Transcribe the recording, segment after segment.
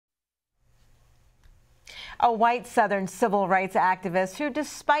A white Southern civil rights activist who,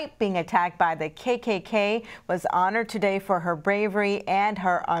 despite being attacked by the KKK, was honored today for her bravery and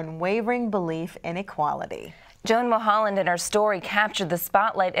her unwavering belief in equality. Joan Mulholland and her story captured the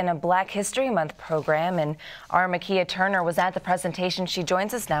spotlight in a Black History Month program, and our Makia Turner was at the presentation. She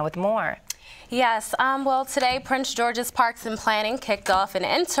joins us now with more. Yes, well, today Prince George's Parks and Planning kicked off an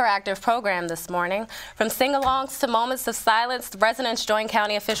interactive program this morning. From sing-alongs to moments of silence, the residents joined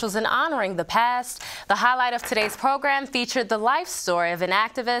county officials in honoring the past. The highlight of today's program featured the life story of an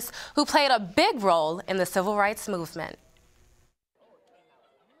activist who played a big role in the civil rights movement.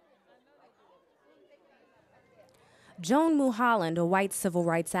 Joan Mulholland, a white civil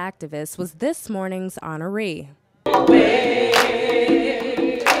rights activist, was this morning's honoree.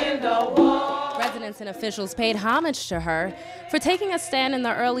 Residents and officials paid homage to her for taking a stand in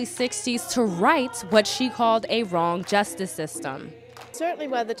the early 60s to right what she called a wrong justice system. Certainly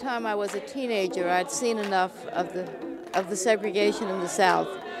by the time I was a teenager, I'd seen enough of the segregation in the South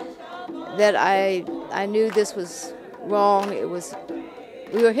that I knew this was wrong.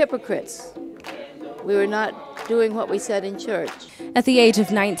 We were hypocrites. We were not doing what we said in church. At the age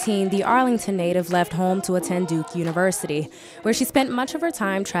of 19, the Arlington native left home to attend Duke University, where she spent much of her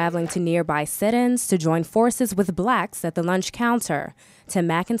time traveling to nearby sit-ins to join forces with blacks at the lunch counter. Tim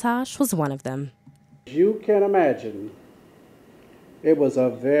McIntosh was one of them. You can imagine, it was a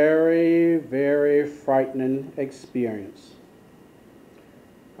very, very frightening experience.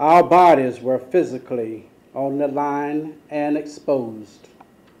 Our bodies were physically on the line and exposed.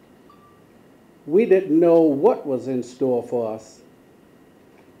 We didn't know what was in store for us,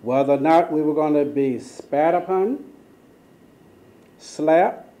 whether or not we were going to be spat upon,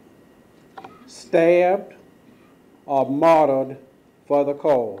 slapped, stabbed, or martyred for the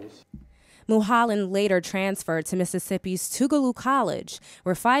cause. Mulholland later transferred to Mississippi's Tougaloo College,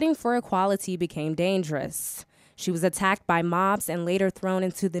 where fighting for equality became dangerous. She was attacked by mobs and later thrown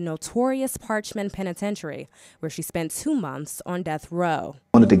into the notorious Parchman Penitentiary, where she spent 2 months on death row.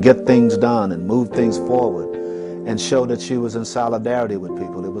 Wanted to get things done and move things forward and show that she was in solidarity with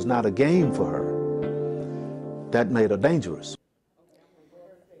people. It was not a game for her. That made her dangerous.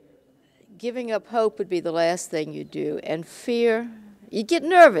 Giving up hope would be the last thing you do, and fear, you'd get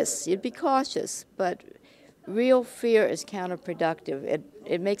nervous, you'd be cautious, but real fear is counterproductive.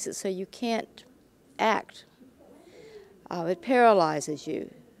 It makes it so you can't act. It paralyzes you.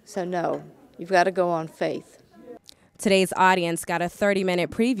 So no, you've got to go on faith. Today's audience got a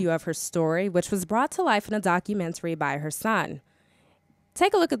 30-minute preview of her story, which was brought to life in a documentary by her son.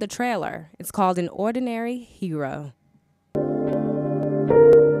 Take a look at the trailer. It's called An Ordinary Hero.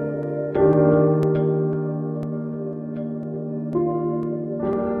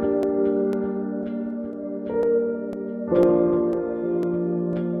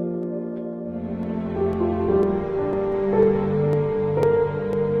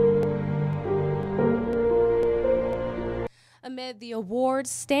 Amid the awards,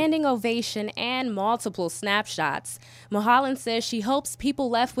 standing ovation, and multiple snapshots, Mulholland says she hopes people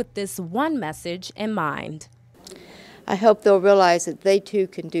left with this one message in mind. I hope they'll realize that they too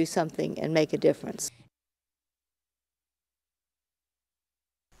can do something and make a difference.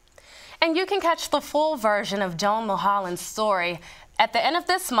 And you can catch the full version of Joan Mulholland's story at the end of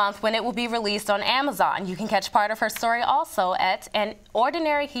this month when it will be released on Amazon. You can catch part of her story also at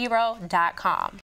anordinaryhero.com.